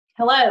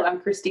Hello, I'm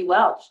Christy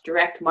Welch,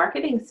 Direct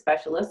Marketing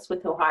Specialist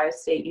with Ohio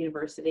State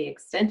University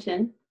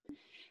Extension.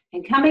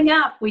 And coming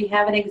up, we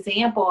have an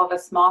example of a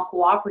small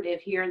cooperative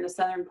here in the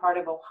southern part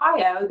of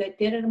Ohio that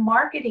did a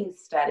marketing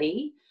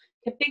study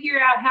to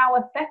figure out how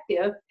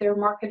effective their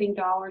marketing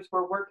dollars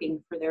were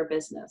working for their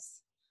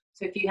business.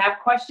 So if you have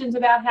questions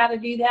about how to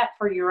do that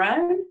for your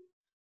own,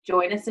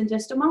 join us in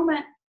just a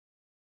moment.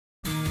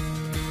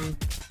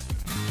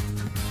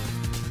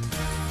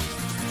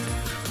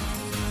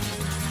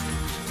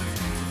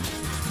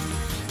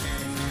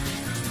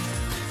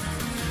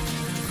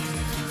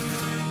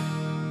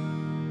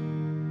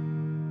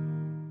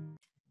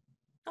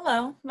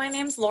 Hello, my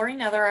name is Lori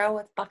Netherow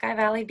with Buckeye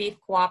Valley Beef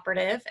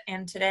Cooperative,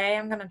 and today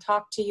I'm going to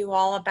talk to you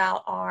all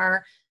about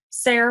our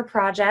SARE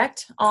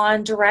project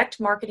on direct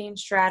marketing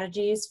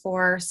strategies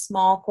for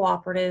small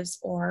cooperatives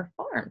or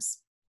farms.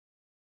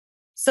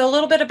 So a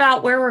little bit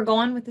about where we're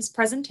going with this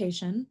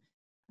presentation.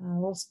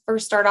 We'll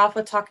first start off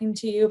with talking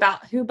to you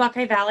about who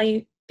Buckeye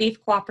Valley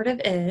Beef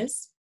Cooperative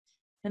is,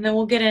 and then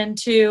we'll get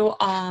into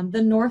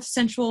the North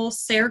Central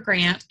SARE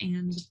grant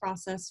and the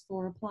process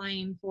for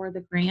applying for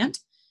the grant.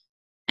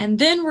 And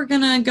then we're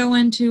going to go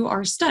into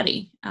our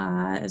study,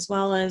 as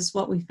well as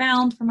what we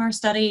found from our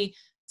study,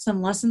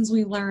 some lessons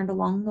we learned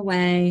along the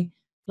way,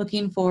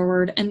 looking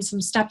forward, and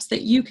some steps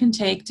that you can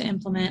take to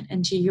implement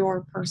into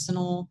your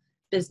personal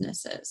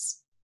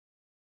businesses.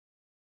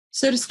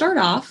 So to start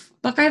off,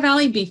 Buckeye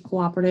Valley Beef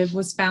Cooperative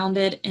was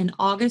founded in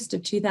August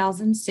of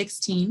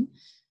 2016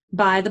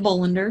 by the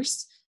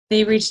Bollanders.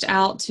 They reached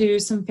out to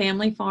some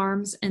family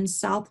farms in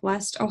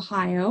Southwest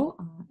Ohio,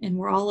 and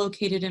we're all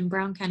located in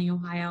Brown County,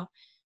 Ohio,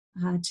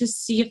 to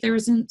see if there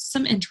was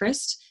some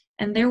interest,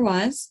 and there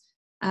was.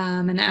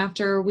 And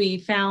after we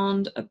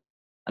found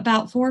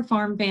about 4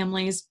 farm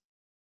families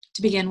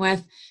to begin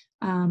with,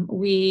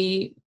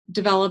 we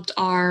developed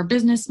our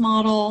business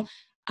model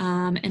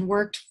and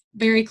worked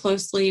very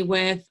closely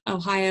with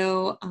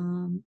Ohio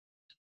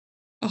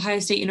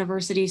State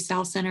University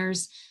South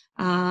Centers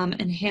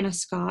and Hannah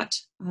Scott,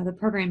 the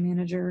program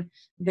manager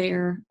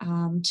there,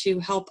 to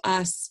help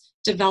us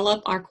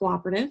develop our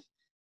cooperative.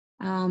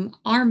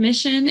 Our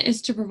mission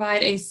is to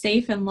provide a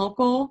safe and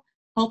local,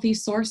 healthy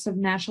source of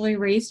naturally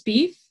raised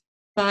beef,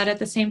 but at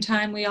the same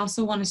time, we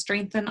also want to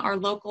strengthen our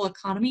local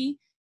economy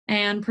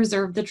and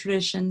preserve the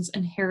traditions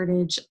and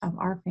heritage of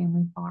our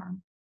family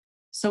farm.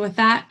 So with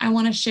that, I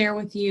want to share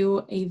with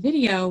you a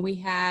video we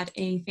had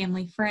a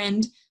family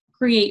friend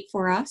create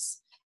for us.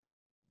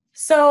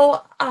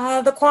 So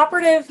the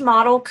cooperative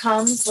model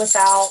comes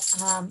without,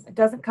 it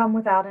doesn't come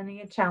without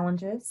any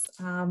challenges.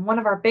 One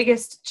of our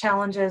biggest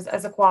challenges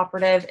as a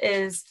cooperative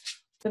is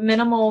the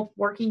minimal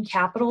working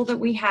capital that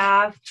we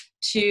have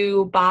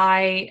to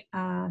buy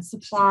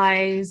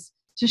supplies,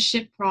 to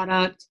ship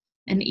product,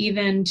 and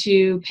even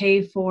to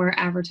pay for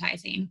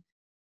advertising.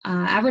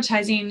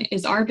 Advertising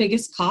is our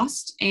biggest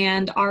cost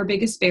and our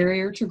biggest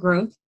barrier to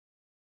growth.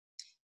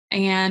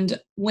 And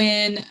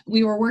when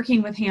we were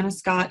working with Hannah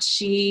Scott,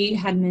 she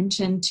had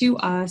mentioned to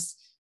us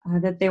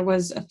that there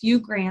was a few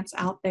grants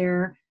out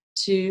there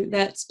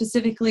that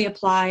specifically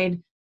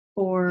applied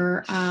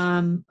for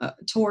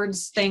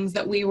towards things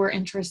that we were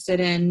interested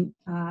in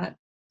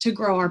to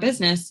grow our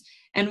business,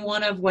 and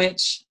one of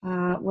which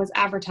was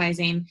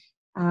advertising.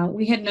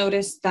 We had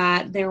noticed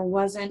that there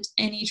wasn't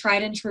any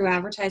tried and true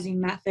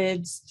advertising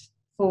methods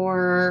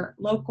for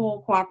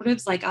local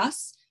cooperatives like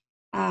us.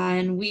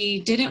 And we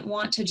didn't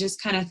want to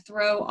just kind of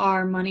throw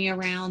our money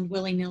around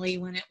willy-nilly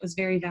when it was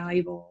very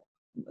valuable.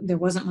 There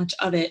wasn't much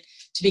of it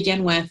to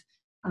begin with,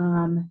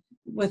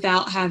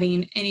 without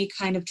having any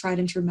kind of tried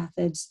and true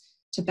methods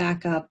to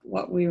back up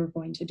what we were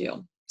going to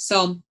do.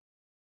 So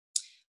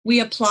we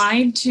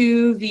applied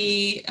to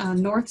the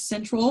North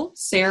Central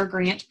SARE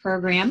grant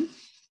program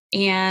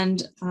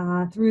and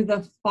through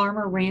the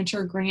Farmer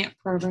Rancher grant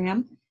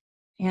program,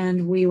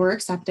 and we were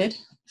accepted.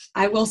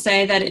 I will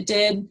say that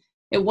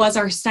it was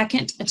our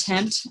second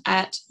attempt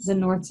at the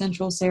North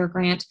Central SARE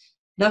grant.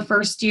 The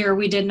first year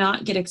we did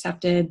not get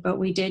accepted, but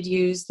we did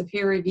use the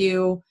peer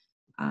review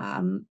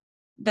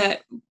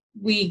that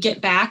we get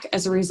back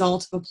as a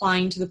result of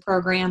applying to the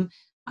program,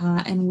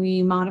 and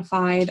we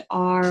modified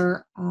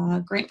our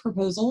grant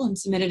proposal and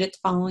submitted it the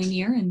following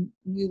year, and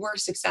we were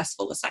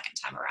successful the second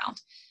time around.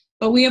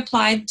 But we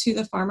applied to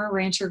the Farmer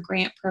Rancher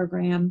grant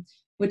program,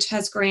 which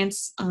has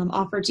grants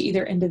offered to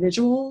either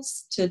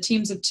individuals, to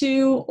teams of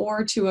 2,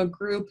 or to a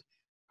group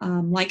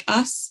like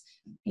us,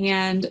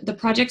 and the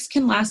projects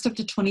can last up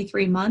to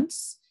 23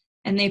 months,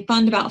 and they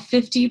fund about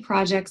 50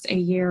 projects a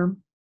year.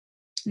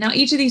 Now,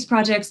 each of these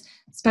projects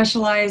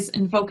specialize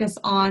and focus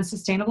on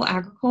sustainable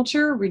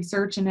agriculture,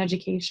 research, and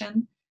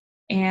education,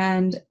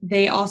 and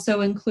they also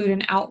include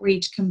an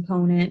outreach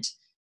component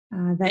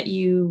that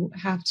you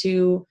have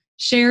to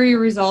share your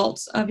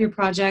results of your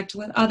project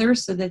with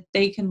others so that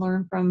they can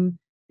learn from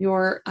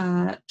your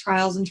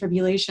trials and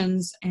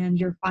tribulations and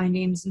your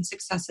findings and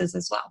successes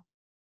as well.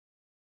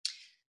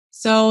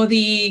 So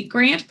the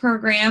grant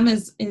program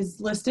is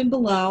listed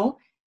below.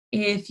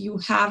 If you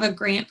have a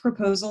grant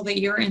proposal that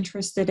you're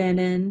interested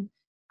in,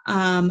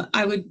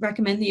 I would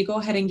recommend that you go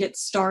ahead and get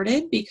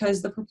started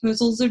because the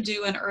proposals are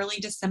due in early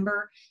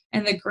December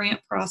and the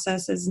grant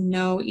process is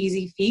no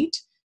easy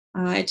feat.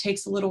 It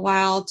takes a little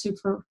while to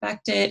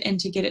perfect it and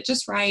to get it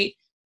just right.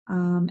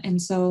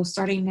 And so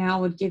starting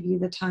now would give you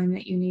the time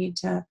that you need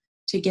to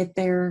get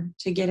there,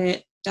 to get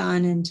it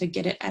done and to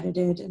get it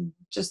edited and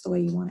just the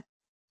way you want it.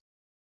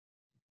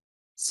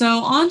 So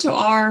on to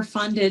our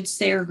funded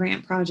SARE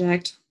grant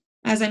project.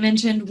 As I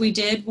mentioned, we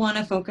did want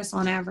to focus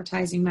on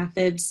advertising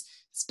methods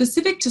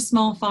specific to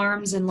small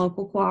farms and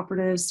local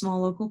cooperatives,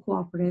 small local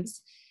cooperatives.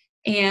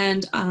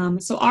 And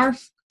so our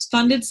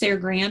funded SARE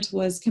grant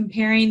was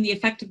comparing the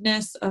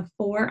effectiveness of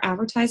 4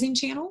 advertising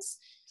channels.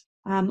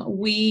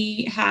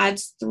 We had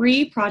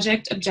 3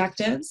 project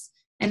objectives,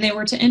 and they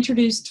were to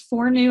introduce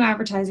 4 new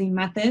advertising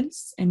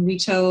methods, and we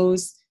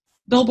chose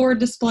billboard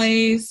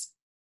displays,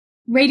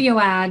 radio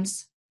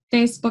ads,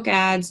 Facebook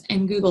ads,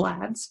 and Google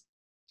ads.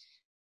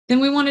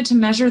 Then we wanted to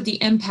measure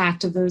the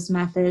impact of those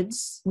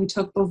methods. We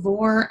took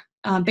before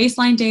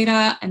baseline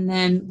data and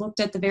then looked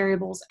at the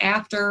variables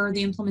after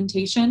the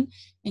implementation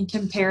and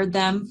compared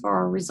them for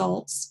our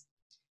results.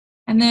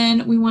 And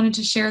then we wanted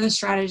to share the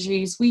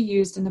strategies we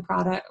used in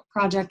the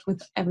project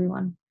with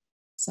everyone.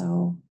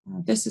 So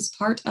this is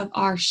part of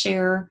our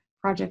share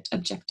project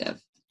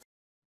objective.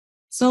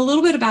 So a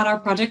little bit about our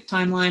project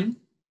timeline.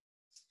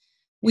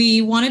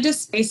 We wanted to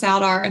space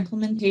out our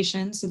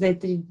implementation so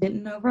that they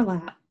didn't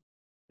overlap.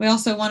 We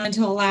also wanted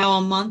to allow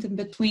a month in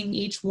between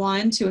each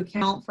one to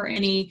account for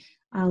any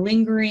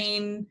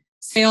lingering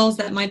sales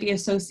that might be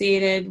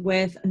associated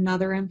with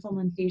another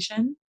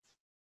implementation.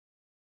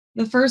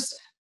 The first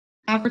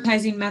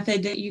advertising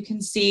method that you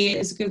can see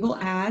is Google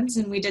Ads,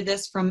 and we did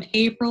this from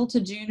April to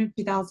June of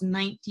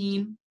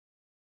 2019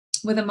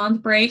 with a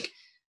month break,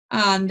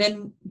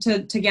 then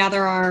to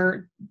gather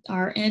our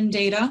end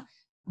data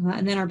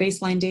and then our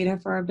baseline data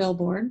for our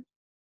billboard,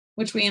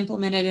 which we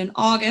implemented in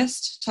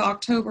August to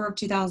October of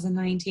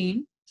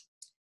 2019.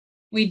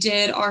 We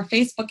did our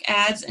Facebook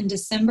ads in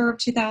December of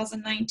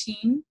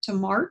 2019 to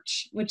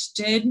March, which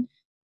did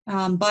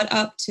butt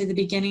up to the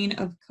beginning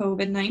of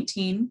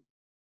COVID-19.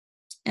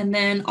 And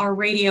then our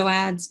radio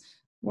ads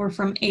were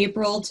from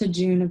April to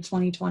June of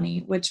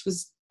 2020, which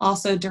was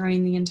also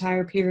during the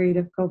entire period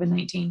of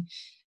COVID-19.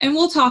 And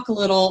we'll talk a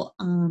little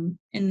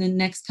in the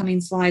next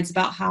coming slides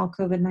about how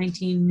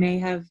COVID-19 may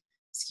have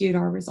skewed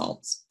our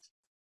results.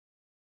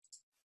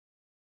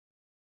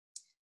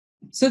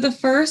 So the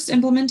first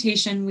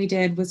implementation we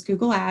did was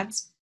Google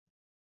Ads,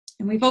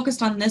 and we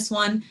focused on this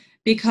one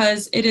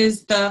because it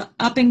is the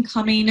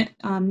up-and-coming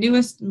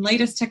newest and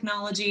latest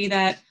technology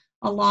that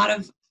a lot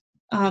of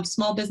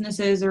small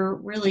businesses, or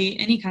really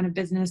any kind of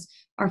business,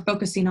 are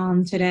focusing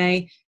on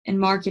today in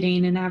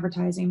marketing and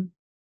advertising.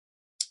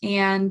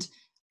 And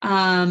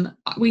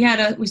we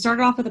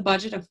started off with a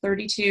budget of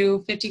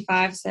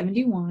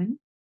 $32,551,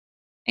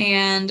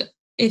 and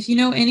if you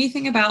know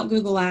anything about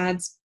Google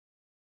Ads,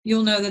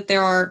 you'll know that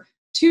there are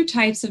two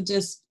types of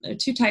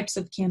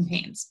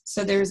campaigns.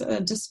 So there's a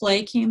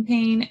display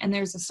campaign and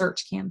there's a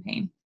search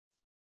campaign.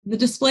 The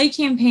display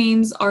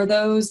campaigns are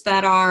those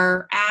that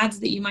are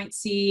ads that you might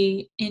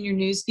see in your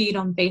newsfeed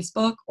on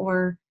Facebook,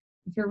 or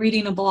if you're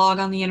reading a blog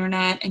on the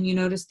internet and you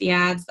notice the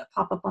ads that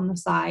pop up on the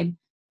side.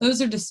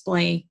 Those are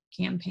display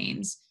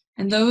campaigns,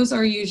 and those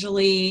are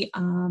usually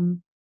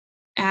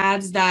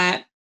ads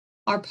that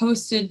are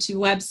posted to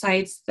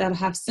websites that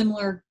have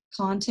similar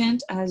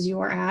content as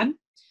your ad.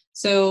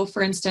 So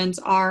for instance,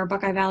 our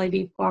Buckeye Valley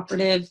Beef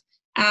Cooperative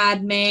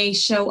ad may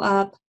show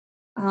up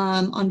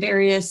on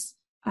various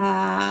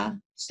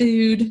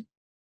food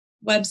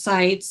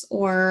websites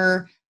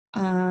or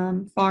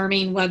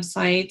farming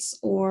websites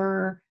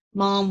or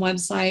mom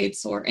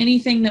websites or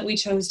anything that we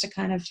chose to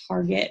kind of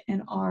target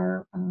in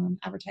our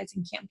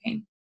advertising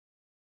campaign.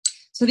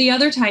 So the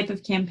other type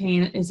of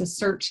campaign is a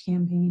search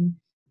campaign,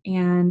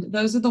 and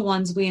those are the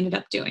ones we ended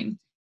up doing.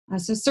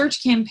 So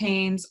search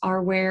campaigns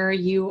are where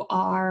you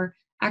are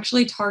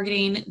actually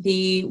targeting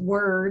the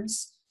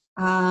words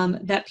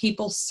that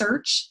people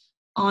search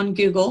on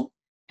Google,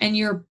 and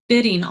you're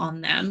bidding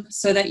on them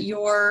so that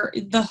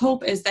the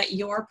hope is that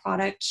your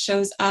product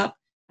shows up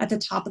at the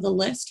top of the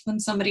list when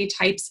somebody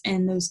types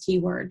in those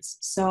keywords.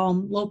 So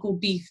local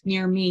beef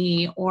near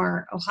me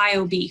or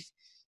Ohio beef.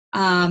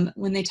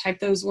 When they type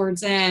those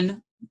words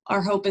in,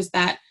 our hope is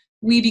that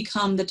we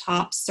become the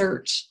top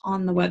search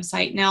on the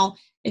website. Now,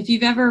 if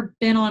you've ever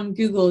been on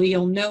Google,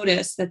 you'll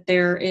notice that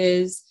there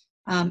is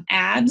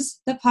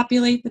ads that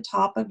populate the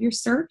top of your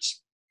search.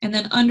 And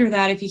then under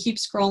that, if you keep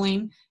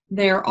scrolling,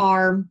 there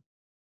are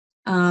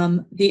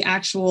the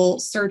actual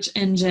search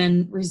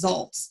engine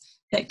results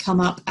that come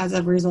up as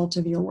a result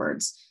of your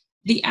words.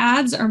 The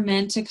ads are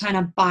meant to kind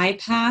of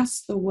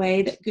bypass the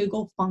way that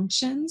Google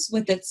functions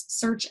with its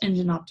search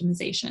engine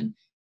optimization.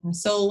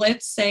 So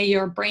let's say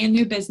you're a brand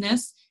new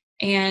business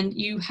and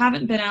you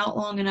haven't been out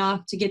long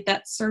enough to get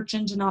that search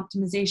engine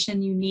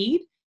optimization you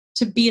need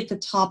to be at the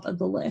top of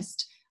the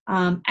list.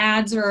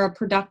 Ads are a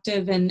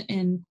productive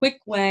and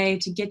quick way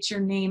to get your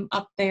name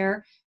up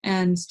there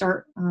and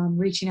start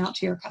reaching out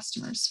to your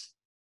customers.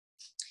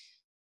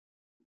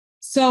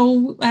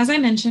 So as I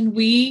mentioned,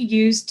 we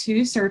used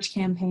 2 search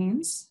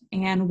campaigns,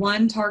 and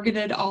one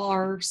targeted all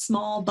our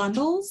small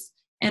bundles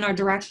and our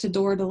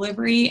direct-to-door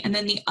delivery, and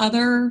then the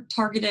other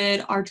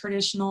targeted our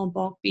traditional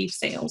bulk beef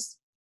sales.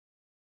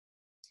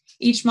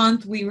 Each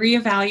month we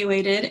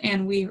reevaluated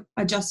and we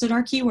adjusted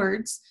our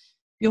keywords.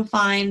 You'll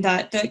find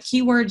that the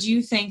keywords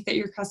you think that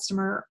your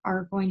customer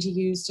are going to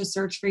use to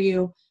search for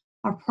you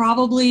are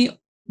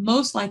probably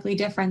most likely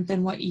different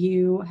than what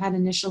you had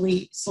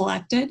initially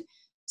selected.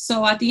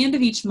 So at the end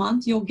of each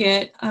month, you'll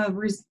get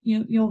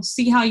you'll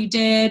see how you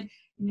did,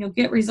 and you'll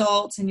get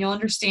results, and you'll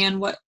understand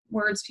what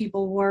words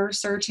people were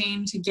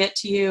searching to get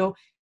to you,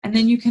 and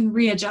then you can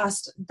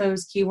readjust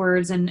those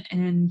keywords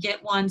and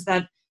get ones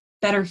that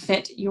better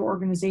fit your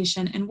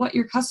organization and what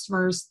your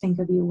customers think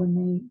of you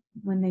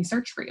when they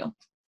search for you.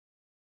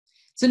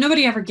 So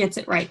nobody ever gets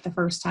it right the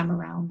first time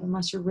around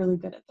unless you're really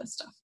good at this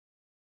stuff.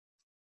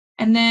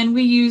 And then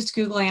we used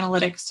Google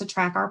Analytics to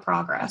track our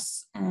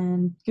progress.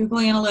 And Google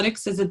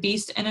Analytics is a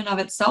beast in and of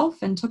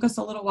itself and took us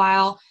a little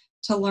while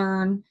to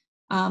learn,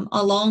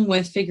 along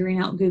with figuring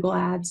out Google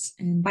Ads.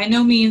 And by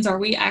no means are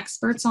we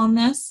experts on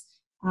this.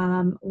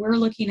 We're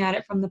looking at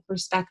it from the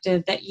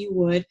perspective that you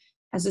would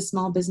as a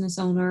small business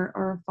owner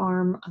or a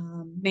farm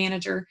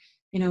manager.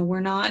 We're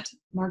not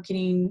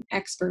marketing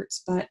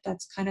experts, but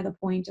that's kind of the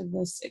point of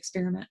this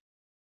experiment.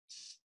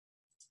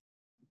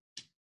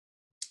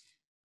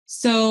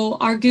 So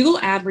our Google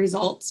ad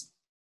results,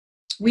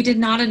 we did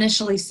not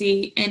initially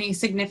see any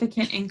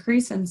significant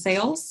increase in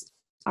sales,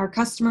 our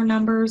customer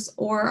numbers,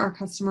 or our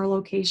customer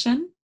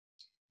location.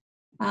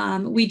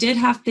 We did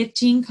have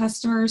 15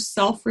 customers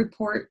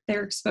self-report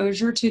their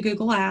exposure to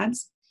Google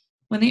Ads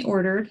when they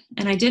ordered.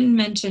 And I didn't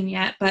mention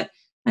yet, but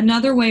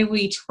another way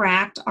we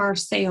tracked our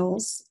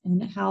sales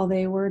and how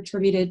they were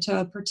attributed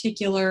to a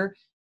particular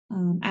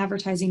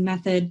advertising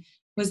method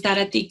was that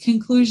at the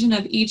conclusion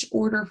of each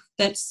order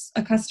that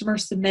a customer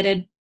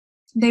submitted,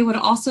 they would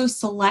also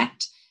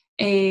select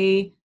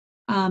a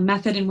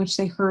method in which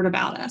they heard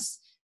about us.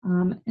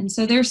 And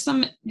so there's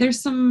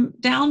some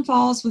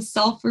downfalls with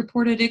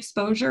self-reported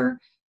exposure,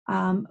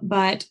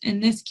 but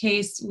in this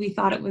case, we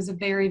thought it was a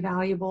very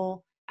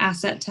valuable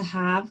asset to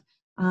have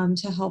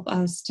to help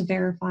us to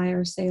verify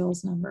our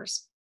sales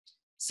numbers.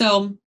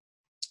 So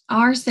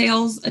our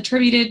sales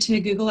attributed to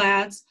Google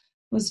Ads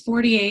was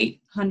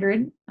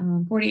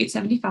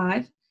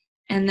 4,875,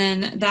 and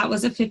then that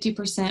was a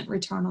 50%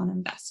 return on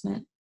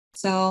investment.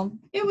 So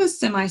it was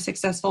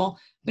semi-successful,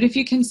 but if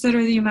you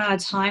consider the amount of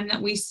time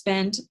that we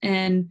spent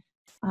in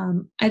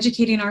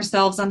educating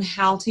ourselves on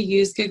how to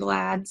use Google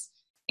Ads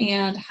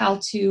and how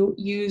to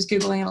use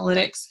Google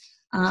Analytics,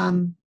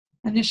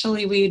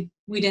 initially we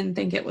didn't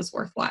think it was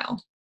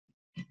worthwhile.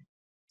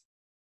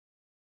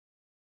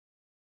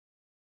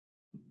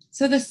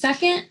 So the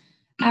second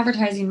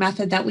advertising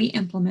method that we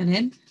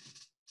implemented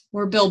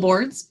were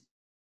billboards.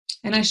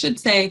 And I should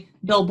say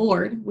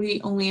billboard,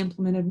 we only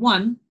implemented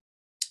one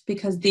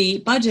because the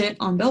budget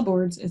on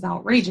billboards is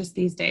outrageous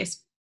these days.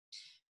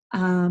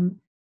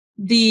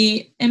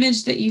 The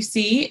image that you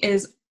see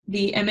is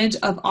the image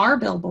of our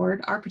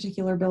billboard, our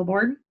particular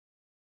billboard.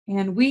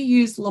 And we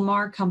used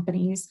Lamar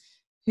Companies,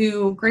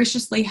 who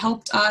graciously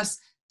helped us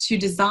to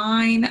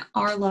design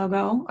our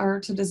logo or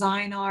to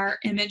design our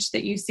image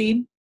that you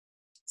see.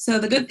 So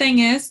the good thing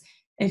is,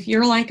 if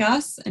you're like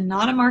us and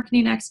not a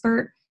marketing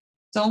expert,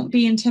 don't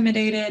be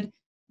intimidated.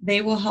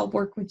 They will help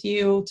work with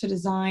you to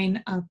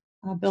design a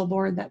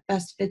billboard that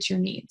best fits your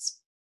needs.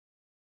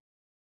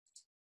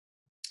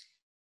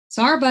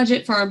 So our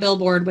budget for our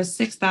billboard was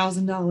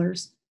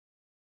 $6,000.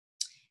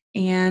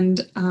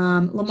 And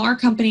Lamar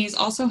Companies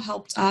also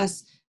helped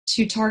us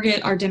to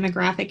target our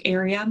demographic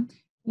area.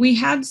 We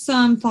had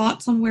some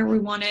thoughts on where we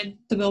wanted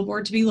the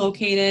billboard to be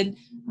located.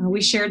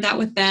 We shared that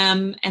with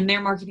them, and their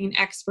marketing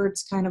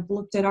experts kind of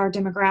looked at our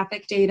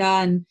demographic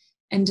data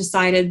and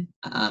decided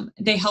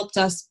they helped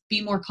us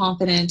be more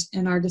confident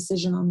in our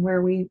decision on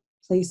where we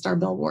placed our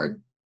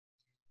billboard.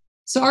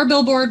 So our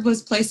billboard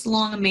was placed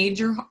along a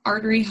major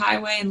artery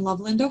highway in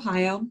Loveland,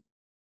 Ohio.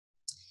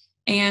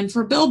 And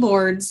for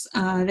billboards,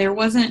 there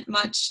wasn't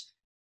much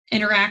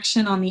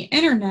interaction on the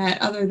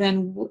internet other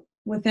than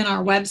within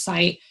our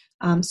website.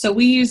 So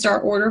we used our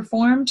order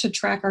form to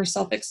track our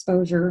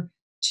self-exposure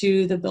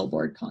to the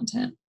billboard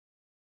content.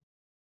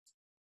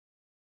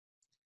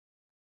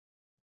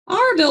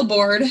 Our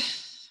billboard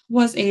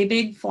was a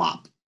big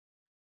flop.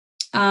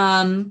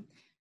 I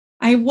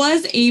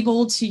was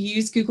able to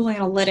use Google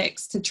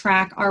Analytics to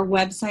track our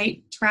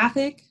website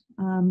traffic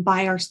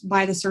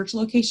by the search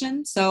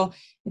location. So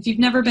if you've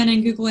never been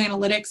in Google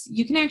Analytics,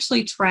 you can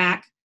actually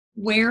track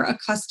where a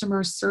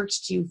customer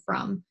searched you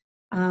from.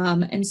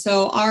 And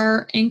so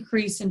our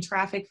increase in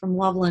traffic from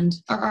Loveland,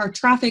 or our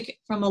traffic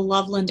from a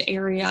Loveland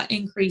area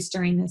increased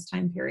during this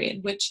time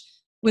period, which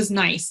was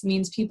nice. It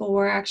means people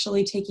were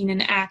actually taking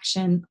an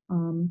action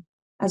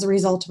as a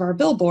result of our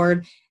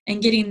billboard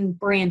and getting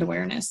brand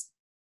awareness.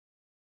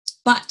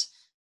 But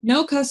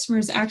no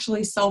customers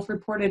actually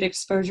self-reported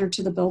exposure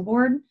to the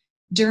billboard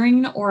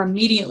during or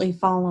immediately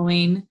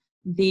following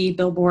the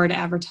billboard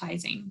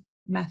advertising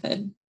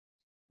method.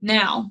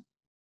 Now,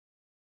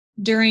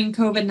 during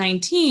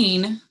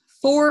COVID-19,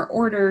 4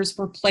 orders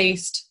were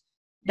placed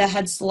that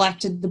had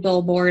selected the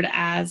billboard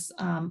as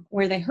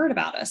where they heard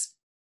about us,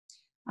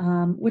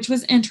 which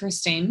was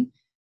interesting.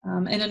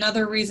 And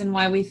another reason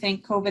why we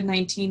think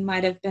COVID-19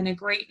 might have been a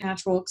great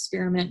natural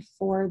experiment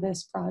for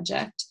this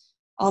project.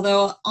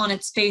 Although on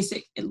its face,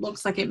 it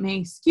looks like it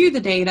may skew the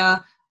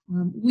data,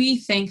 we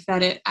think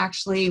that it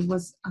actually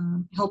was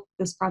helped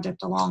this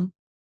project along.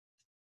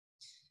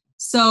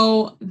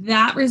 So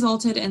that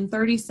resulted in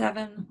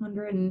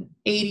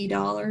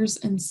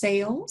 $3,780 in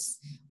sales,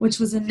 which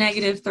was a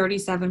negative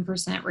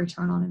 37%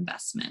 return on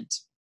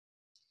investment.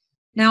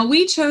 Now,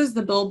 we chose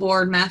the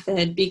billboard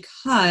method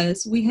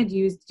because we had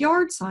used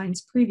yard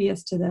signs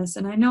previous to this,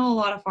 and I know a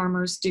lot of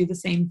farmers do the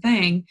same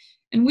thing,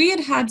 and we had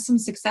had some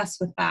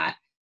success with that.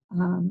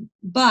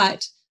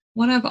 But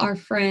one of our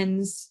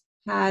friends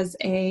has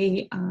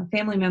a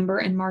family member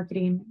in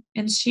marketing,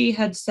 and she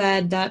had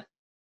said that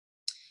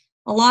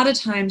a lot of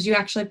times you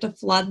actually have to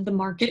flood the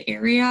market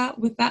area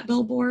with that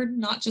billboard,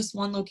 not just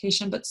one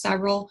location, but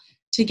several,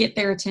 to get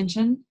their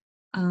attention.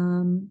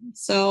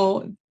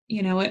 So,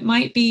 you know, it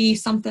might be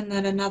something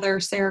that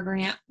another SARE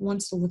grant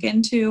wants to look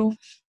into.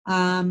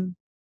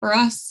 For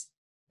us,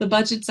 the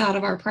budget's out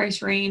of our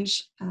price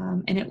range,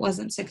 and it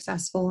wasn't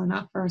successful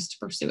enough for us to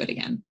pursue it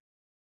again.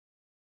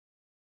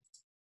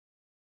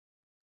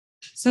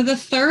 So the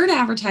third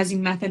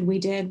advertising method we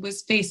did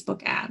was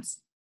Facebook ads.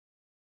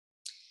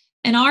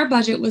 And our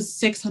budget was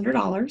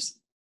 $600.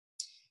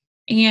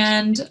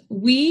 And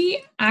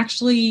we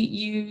actually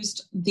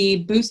used the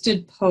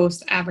boosted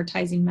post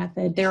advertising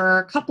method. There are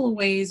a couple of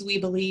ways we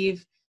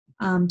believe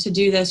to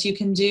do this. You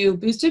can do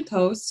boosted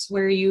posts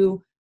where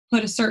you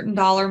put a certain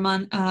dollar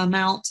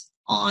amount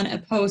on a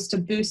post to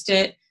boost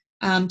it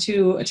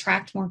to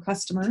attract more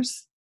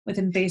customers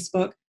within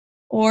Facebook.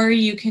 Or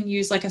you can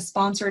use like a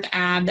sponsored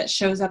ad that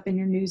shows up in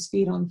your news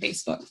feed on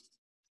Facebook.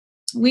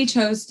 We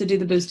chose to do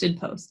the boosted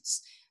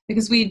posts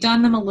because we had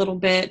done them a little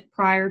bit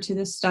prior to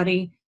this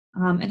study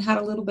and had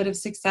a little bit of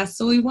success.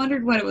 So we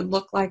wondered what it would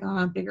look like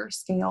on a bigger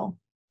scale.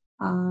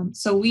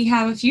 So we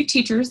have a few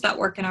teachers that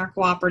work in our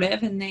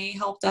cooperative, and they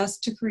helped us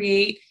to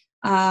create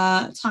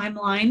a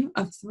timeline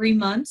of 3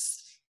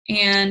 months.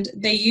 And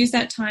they used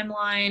that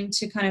timeline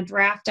to kind of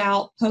draft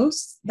out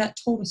posts that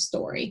told a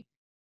story.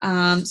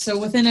 So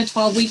within a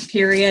 12-week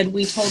period,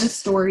 we told a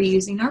story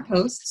using our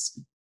posts.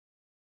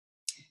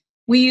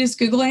 We used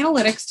Google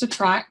Analytics to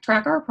track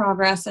our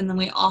progress, and then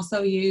we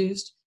also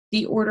used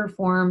the order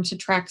form to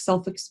track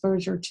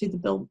self-exposure to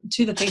the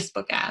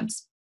Facebook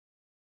ads.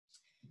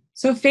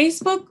 So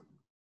Facebook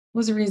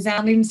was a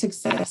resounding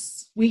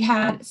success. We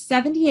had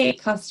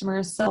 78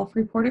 customers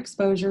self-report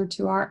exposure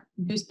to our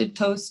boosted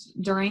posts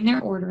during their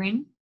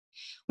ordering,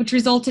 which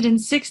resulted in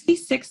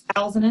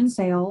 $66,000 in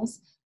sales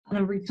and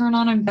a return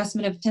on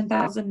investment of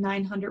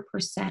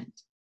 10,900%.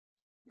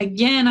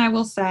 Again, I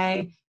will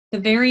say, the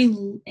very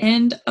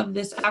end of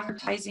this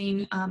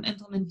advertising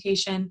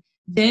implementation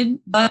did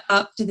butt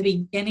up to the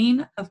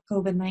beginning of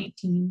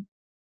COVID-19.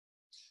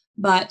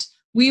 But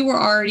we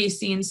were already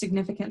seeing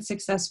significant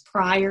success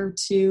prior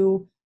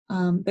to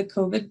the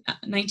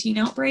COVID-19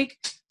 outbreak.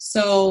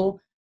 So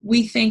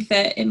we think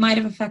that it might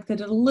have affected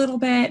it a little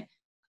bit,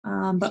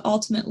 but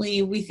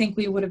ultimately we think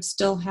we would have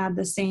still had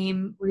the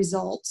same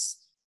results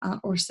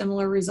or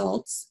similar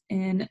results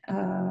in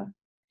a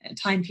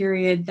time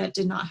period that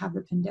did not have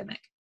the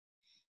pandemic.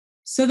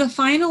 So the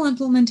final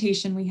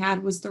implementation we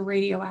had was the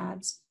radio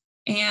ads,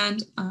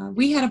 and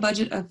we had a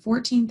budget of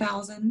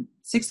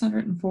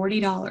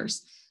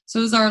 $14,640. So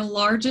it was our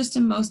largest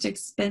and most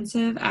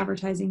expensive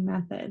advertising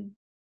method.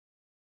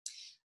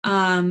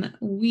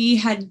 We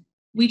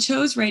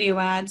chose radio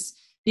ads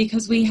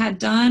because we had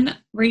done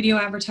radio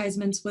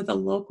advertisements with a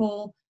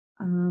local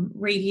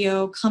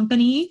radio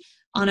company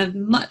on a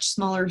much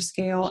smaller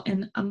scale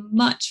and a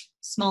much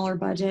smaller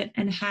budget,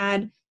 and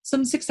had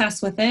some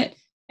success with it.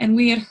 And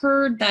we had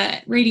heard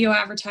that radio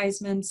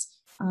advertisements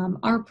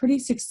are pretty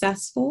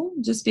successful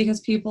just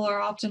because people are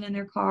often in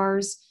their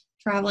cars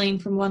traveling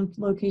from one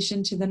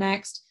location to the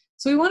next.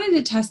 So we wanted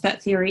to test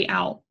that theory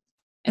out.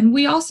 And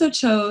we also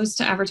chose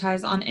to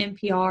advertise on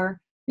NPR.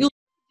 We looked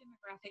at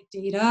demographic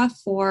data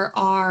for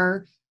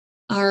our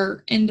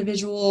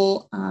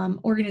individual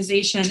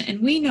organization,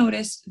 and we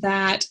noticed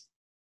that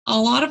a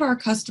lot of our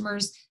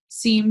customers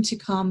seem to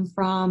come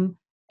from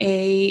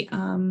a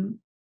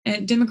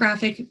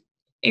demographic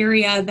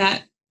area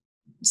that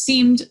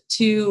seemed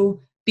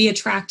to be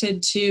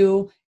attracted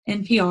to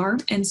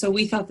NPR, and so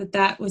we thought that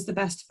that was the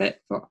best fit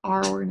for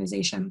our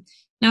organization.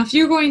 Now, if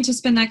you're going to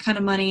spend that kind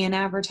of money and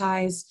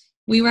advertise,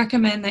 we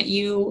recommend that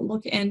you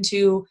look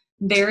into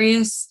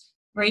various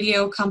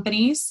radio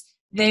companies.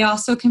 They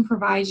also can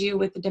provide you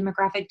with the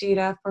demographic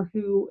data for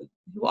who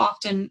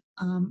often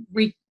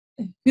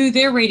who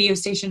their radio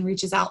station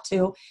reaches out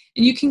to,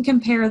 and you can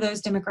compare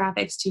those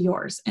demographics to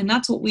yours. And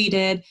that's what we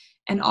did,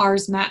 and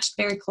ours matched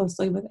very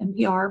closely with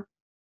NPR.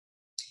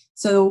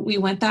 So we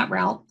went that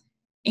route.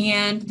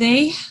 And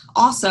they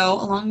also,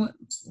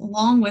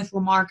 along with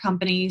Lamar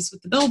companies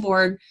with the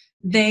billboard,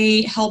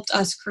 they helped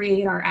us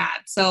create our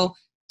ad. So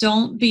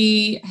don't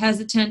be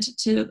hesitant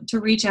to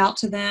reach out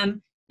to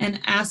them and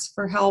ask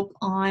for help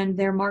on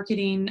their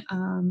marketing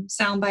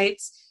sound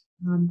bites.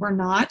 We're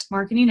not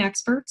marketing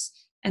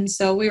experts, and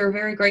so we were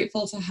very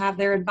grateful to have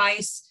their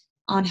advice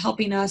on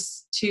helping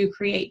us to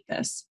create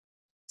this.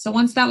 So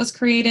once that was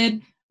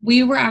created,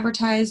 we were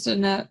advertised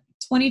in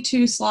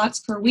 22 slots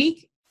per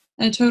week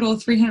and a total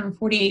of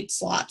 348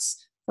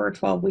 slots for a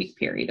 12-week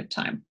period of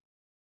time.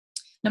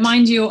 Now,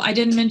 mind you, I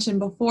didn't mention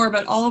before,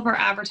 but all of our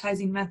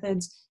advertising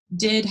methods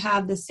did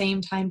have the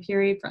same time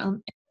period.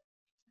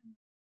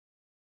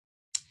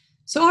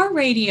 So our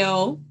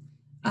radio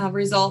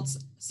results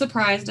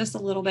surprised us a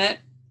little bit.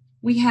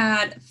 We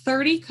had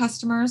 30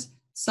 customers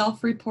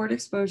self-report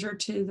exposure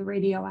to the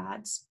radio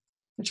ads,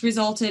 which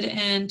resulted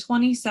in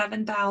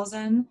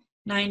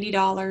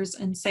 $27,090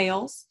 in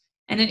sales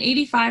and an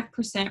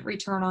 85%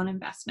 return on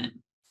investment.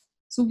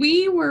 So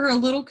we were a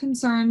little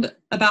concerned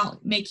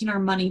about making our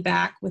money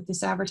back with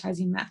this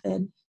advertising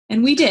method,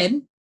 and we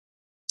did.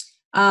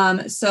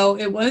 So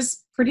it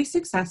was pretty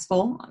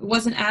successful. It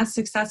wasn't as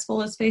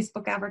successful as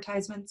Facebook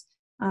advertisements,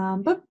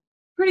 but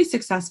pretty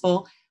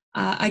successful.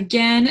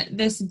 Again,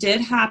 this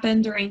did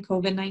happen during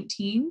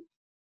COVID-19,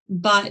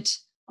 but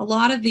a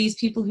lot of these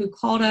people who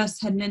called us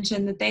had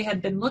mentioned that they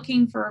had been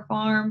looking for a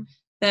farm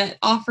that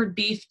offered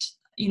beef,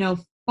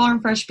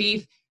 farm fresh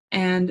beef,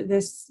 and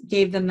this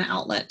gave them the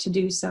outlet to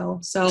do so.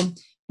 So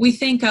we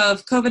think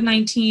of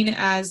COVID-19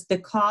 as the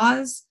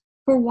cause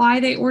for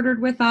why they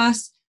ordered with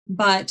us,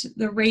 but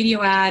the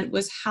radio ad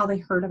was how they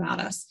heard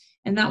about us.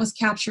 And that was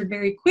captured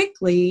very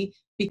quickly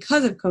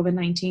because of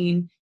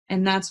COVID-19.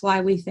 And that's why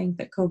we think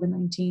that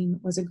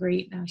COVID-19 was a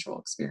great natural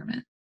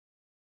experiment.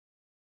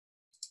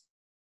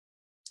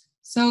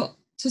 So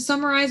to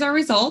summarize our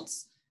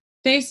results,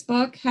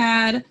 Facebook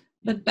had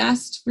the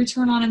best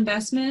return on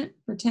investment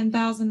for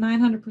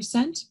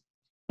 10,900%,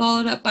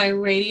 followed up by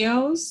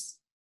radios,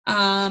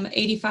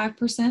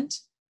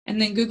 85%,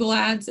 and then Google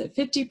Ads at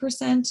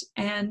 50%,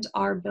 and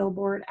our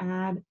billboard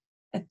ad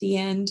at the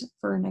end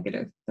for a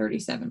negative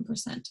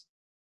 37%.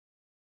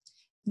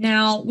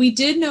 Now, we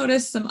did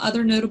notice some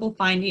other notable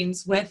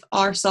findings with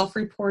our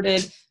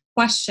self-reported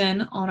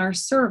question on our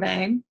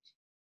survey.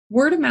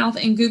 Word of mouth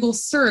and Google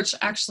search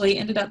actually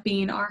ended up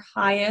being our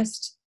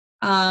highest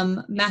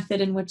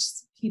method in which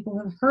people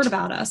have heard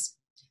about us.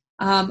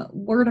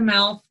 Word of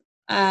mouth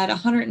at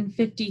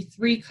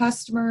 153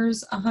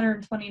 customers,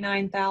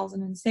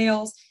 129,000 in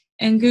sales,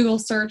 and Google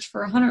search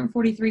for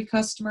 143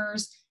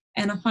 customers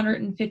and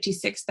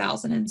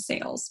 156,000 in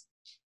sales.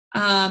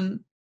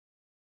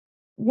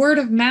 Word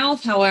of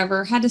mouth,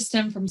 however, had to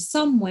stem from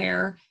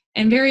somewhere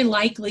and very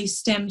likely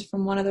stemmed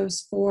from one of those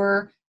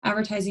 4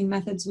 advertising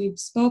methods we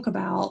spoke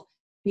about,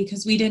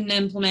 because we didn't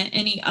implement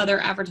any other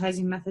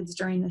advertising methods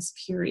during this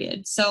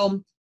period.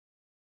 So,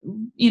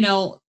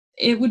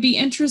 it would be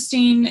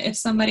interesting if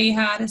somebody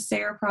had a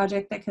SARE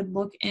project that could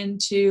look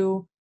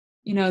into,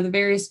 the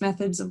various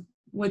methods of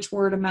which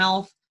word of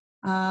mouth,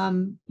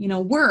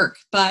 work.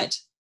 But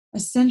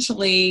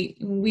essentially,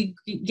 we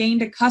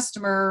gained a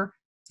customer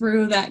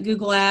through that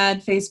Google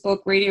ad, Facebook,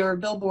 radio, or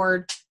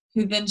billboard,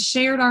 who then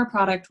shared our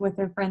product with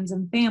their friends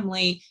and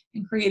family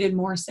and created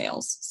more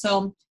sales.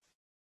 So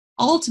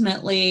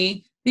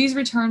ultimately, these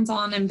returns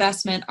on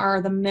investment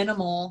are the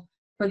minimal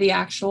for the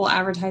actual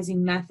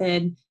advertising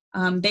method.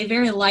 They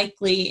very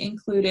likely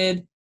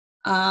included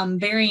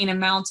varying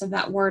amounts of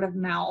that word of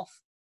mouth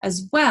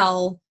as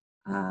well,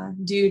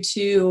 due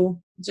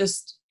to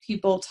just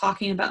people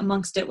talking about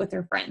amongst it with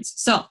their friends.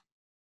 So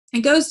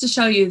it goes to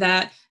show you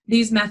that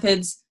these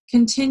methods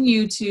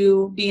continue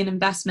to be an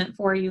investment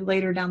for you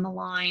later down the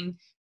line,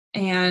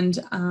 and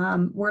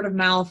word of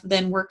mouth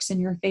then works in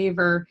your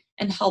favor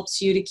and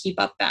helps you to keep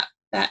up that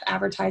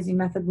advertising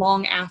method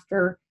long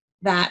after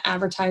that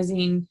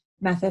advertising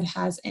method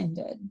has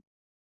ended.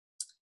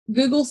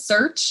 Google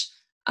search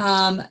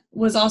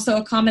was also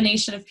a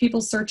combination of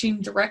people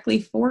searching directly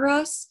for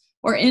us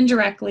or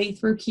indirectly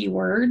through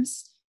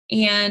keywords.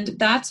 And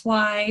that's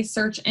why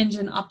search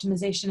engine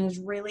optimization is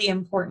really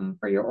important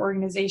for your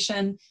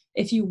organization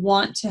if you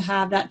want to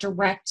have that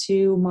direct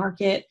to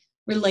market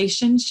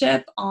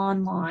relationship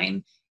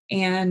online.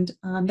 And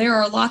there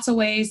are lots of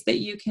ways that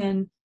you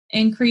can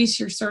increase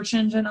your search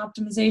engine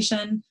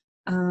optimization.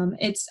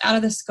 It's out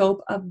of the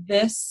scope of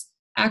this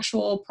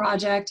actual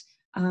project,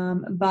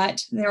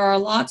 but there are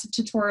lots of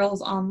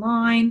tutorials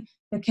online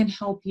that can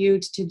help you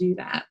to do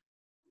that.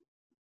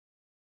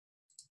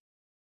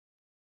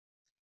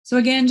 So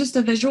again, just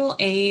a visual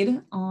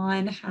aid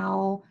on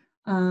how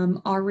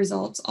our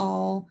results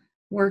all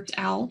worked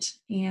out.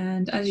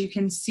 And as you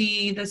can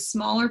see, the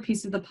smaller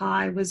piece of the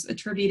pie was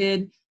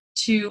attributed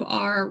to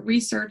our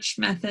research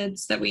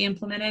methods that we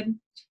implemented.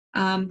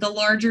 The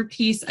larger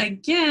piece,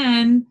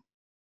 again,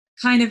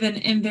 kind of an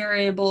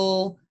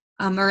invariable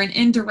or an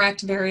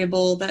indirect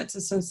variable that's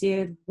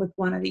associated with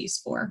one of these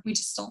 4. We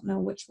just don't know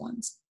which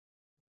ones.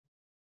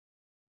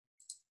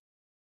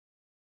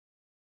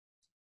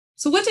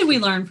 So what did we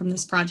learn from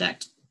this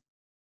project?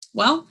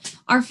 Well,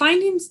 our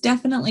findings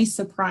definitely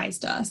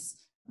surprised us.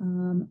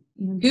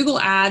 Google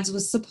Ads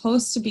was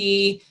supposed to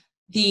be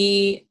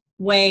the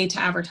way to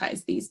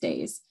advertise these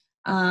days.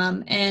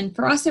 And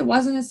for us, it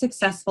wasn't as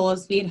successful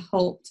as we had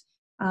hoped.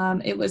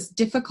 It was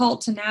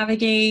difficult to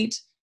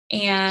navigate,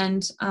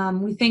 and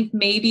we think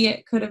maybe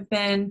it could have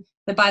been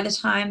that by the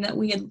time that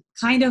we had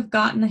kind of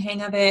gotten the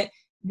hang of it,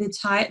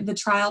 the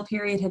trial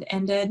period had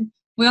ended.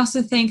 We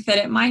also think that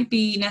it might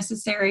be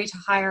necessary to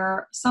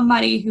hire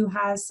somebody who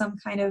has some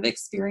kind of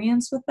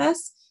experience with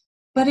this.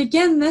 But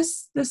again,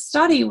 this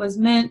study was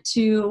meant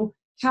to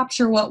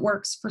capture what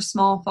works for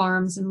small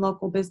farms and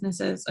local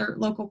businesses or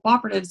local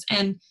cooperatives,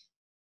 and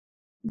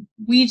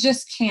we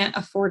just can't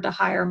afford to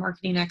hire a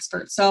marketing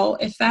expert. So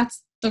if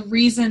that's the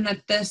reason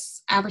that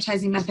this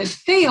advertising method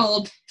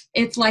failed,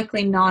 it's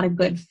likely not a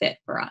good fit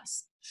for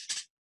us.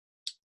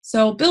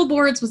 So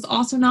billboards was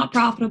also not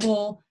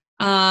profitable.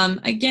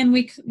 Again,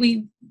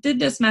 we did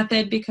this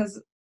method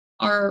because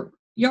our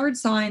yard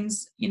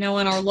signs, in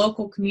our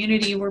local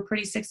community were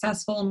pretty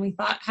successful, and we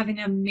thought having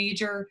a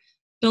major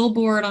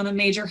billboard on a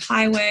major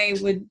highway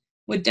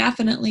would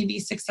definitely be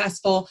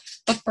successful,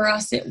 but for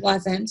us it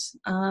wasn't.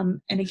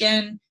 And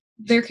again,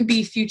 there could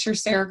be future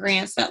SARE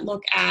grants that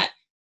look at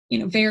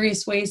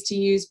various ways to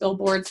use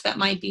billboards that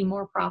might be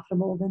more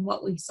profitable than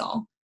what we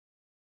saw.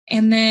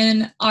 And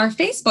then our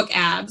Facebook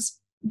ads,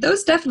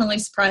 those definitely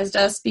surprised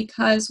us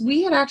because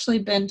we had actually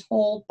been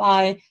told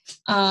by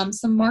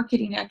some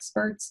marketing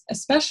experts,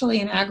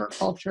 especially in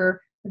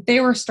agriculture, that they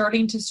were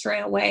starting to stray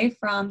away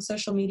from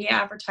social media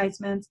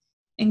advertisements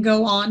and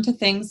go on to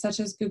things such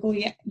as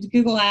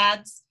Google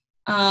Ads,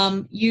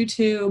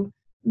 YouTube,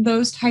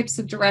 those types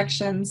of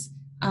directions,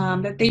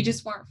 that they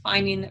just weren't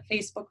finding that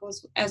Facebook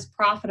was as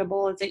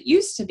profitable as it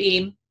used to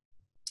be.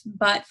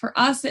 But for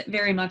us, it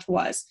very much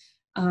was.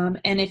 And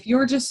if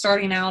you're just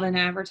starting out in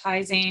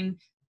advertising,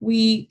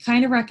 we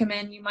kind of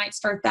recommend you might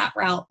start that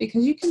route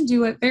because you can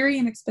do it very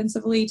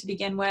inexpensively to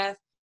begin with,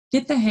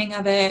 get the hang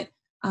of it,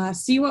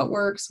 see what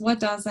works, what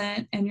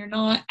doesn't, and you're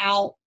not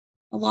out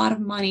a lot of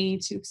money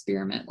to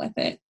experiment with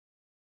it.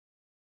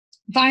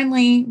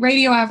 Finally,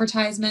 radio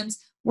advertisements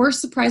were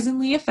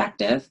surprisingly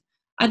effective.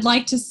 I'd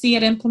like to see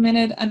it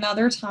implemented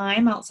another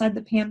time outside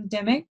the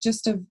pandemic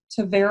just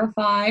to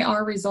verify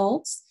our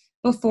results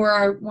before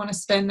I want to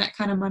spend that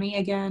kind of money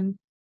again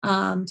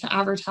to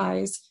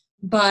advertise.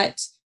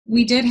 But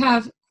we did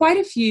have quite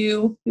a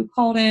few who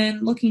called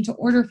in looking to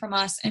order from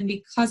us, and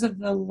because of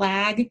the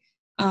lag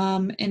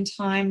in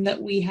time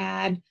that we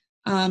had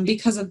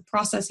because of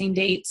processing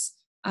dates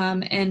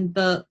and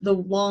the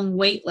long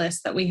wait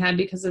list that we had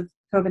because of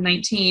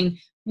COVID-19,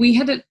 we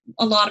had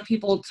a lot of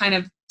people kind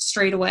of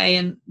strayed away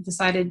and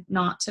decided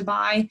not to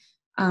buy.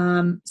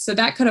 So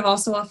that could have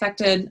also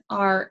affected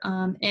our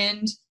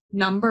end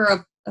number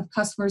of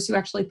customers who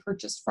actually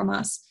purchased from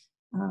us.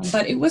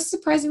 But it was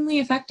surprisingly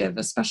effective,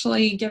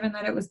 especially given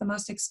that it was the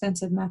most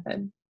expensive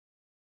method.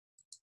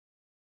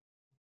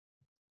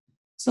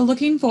 So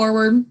looking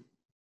forward,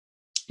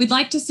 we'd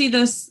like to see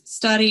this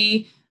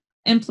study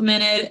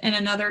implemented in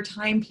another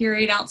time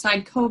period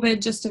outside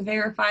COVID just to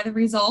verify the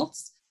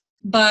results.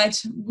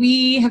 But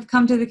we have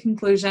come to the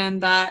conclusion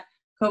that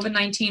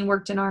COVID-19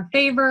 worked in our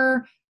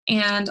favor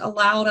and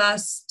allowed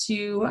us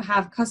to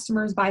have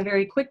customers buy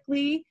very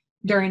quickly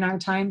during our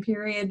time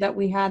period that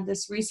we had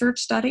this research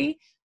study.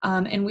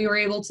 And we were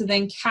able to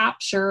then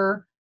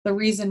capture the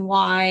reason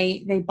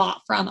why they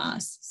bought from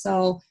us.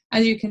 So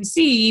as you can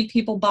see,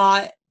 people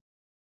bought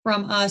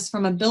from us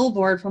from a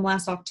billboard from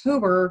last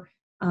October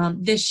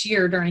this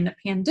year during the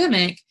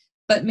pandemic,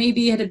 but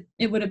maybe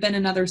it would have been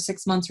another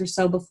 6 months or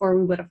so before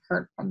we would have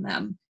heard from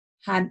them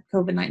had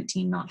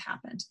COVID-19 not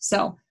happened.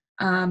 So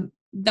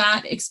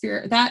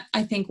that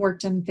I think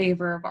worked in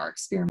favor of our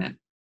experiment.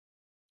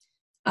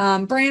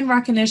 Brand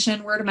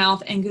recognition, word of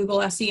mouth, and Google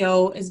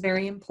SEO is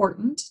very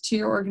important to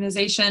your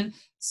organization.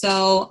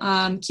 So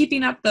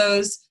keeping up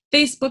those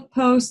Facebook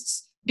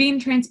posts, being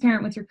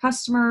transparent with your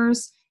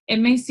customers. It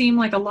may seem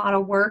like a lot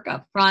of work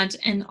up front,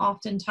 and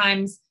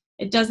oftentimes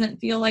it doesn't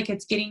feel like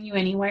it's getting you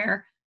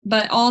anywhere,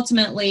 but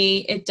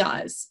ultimately it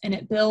does. And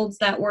it builds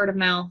that word of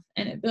mouth,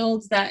 and it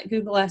builds that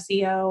Google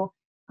SEO,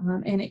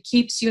 and it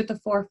keeps you at the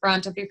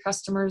forefront of your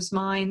customers'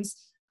 minds.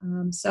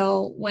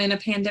 So when a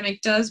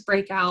pandemic does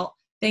break out,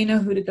 they know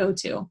who to go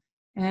to.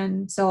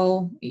 And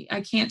so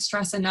I can't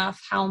stress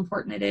enough how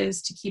important it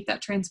is to keep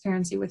that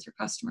transparency with your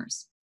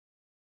customers.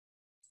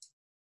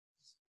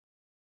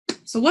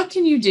 So what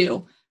can you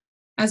do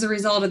as a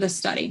result of this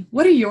study?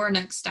 What are your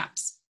next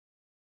steps?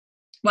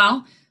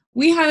 Well,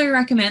 we highly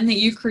recommend that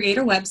you create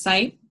a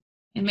website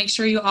and make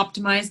sure you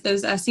optimize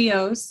those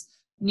SEOs.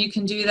 And you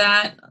can do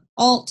that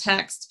alt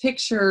text,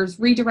 pictures,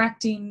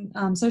 redirecting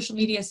social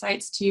media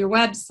sites to your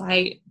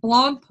website,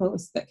 blog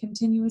posts that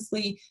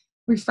continuously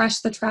refresh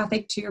the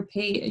traffic to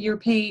your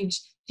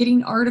page,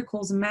 getting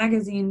articles and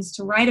magazines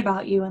to write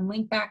about you and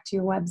link back to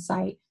your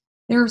website.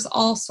 There's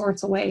all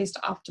sorts of ways to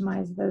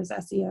optimize those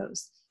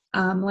SEOs.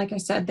 Like I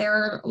said, there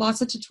are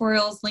lots of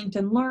tutorials,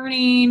 LinkedIn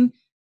Learning,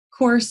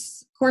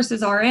 Courses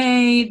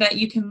RA that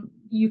you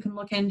can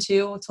look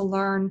into to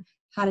learn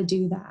how to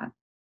do that.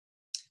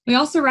 We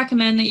also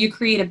recommend that you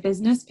create a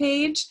business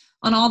page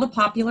on all the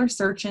popular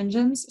search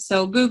engines.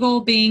 So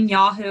Google, Bing,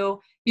 Yahoo,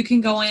 you can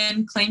go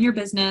in, claim your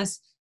business,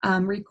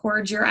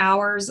 record your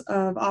hours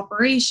of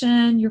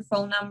operation, your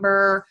phone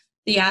number,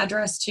 the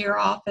address to your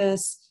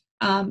office,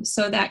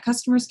 so that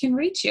customers can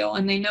reach you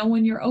and they know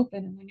when you're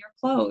open and when you're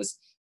closed.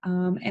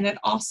 And it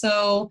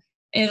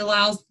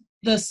allows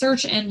the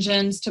search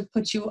engines to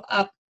put you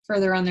up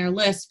further on their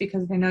list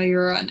because they know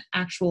you're an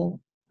actual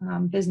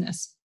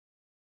business.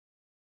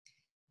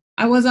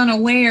 I was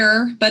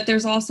unaware, but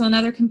there's also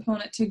another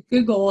component to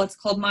Google. It's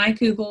called My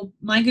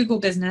Google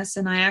Business,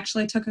 and I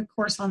actually took a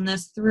course on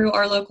this through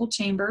our local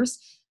chambers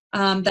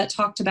that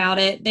talked about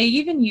it. They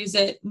even use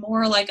it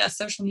more like a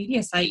social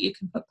media site. You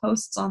can put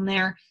posts on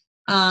there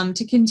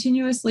to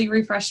continuously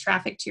refresh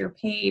traffic to your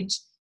page,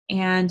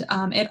 and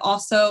it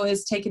also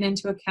is taken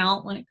into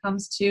account when it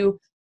comes to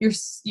your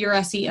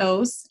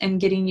SEOs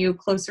and getting you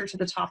closer to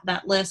the top of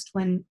that list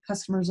when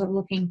customers are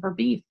looking for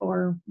beef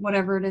or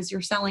whatever it is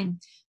you're selling.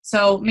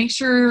 So make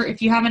sure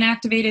if you haven't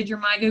activated your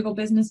My Google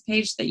Business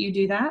page that you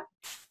do that.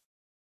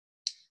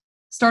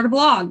 Start a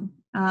blog.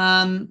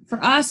 For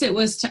us, it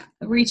was to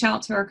reach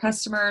out to our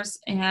customers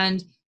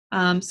and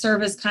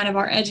serve as kind of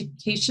our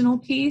educational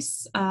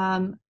piece,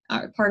 part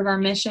of our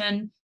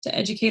mission to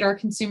educate our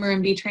consumer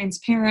and be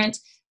transparent.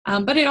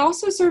 But it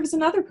also serves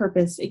another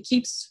purpose. It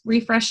keeps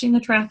refreshing the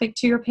traffic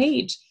to your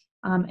page,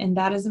 and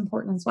that is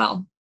important as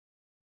well.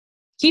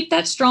 Keep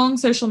that strong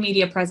social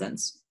media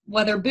presence.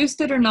 Whether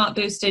boosted or not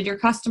boosted, your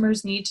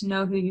customers need to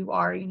know who you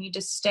are. You need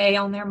to stay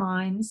on their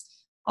minds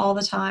all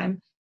the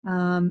time.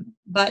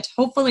 But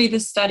hopefully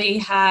this study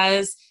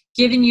has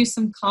given you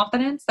some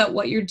confidence that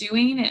what you're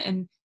doing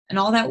and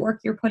all that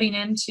work you're putting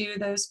into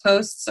those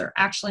posts are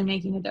actually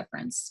making a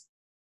difference.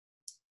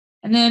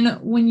 And then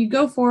when you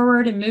go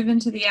forward and move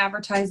into the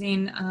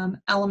advertising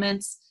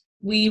elements,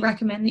 we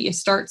recommend that you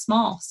start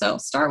small. So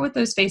start with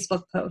those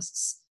Facebook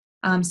posts,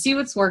 see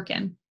what's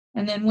working.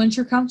 And then once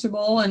you're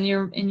comfortable and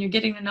you're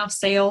getting enough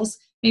sales,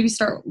 maybe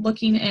start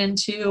looking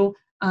into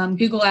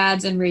Google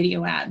ads and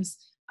radio ads.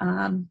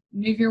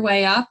 Move your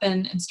way up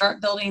and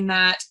start building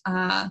that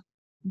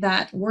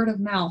word of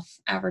mouth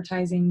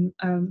advertising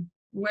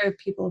where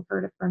people have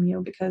heard it from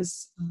you,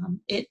 because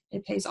it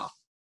pays off.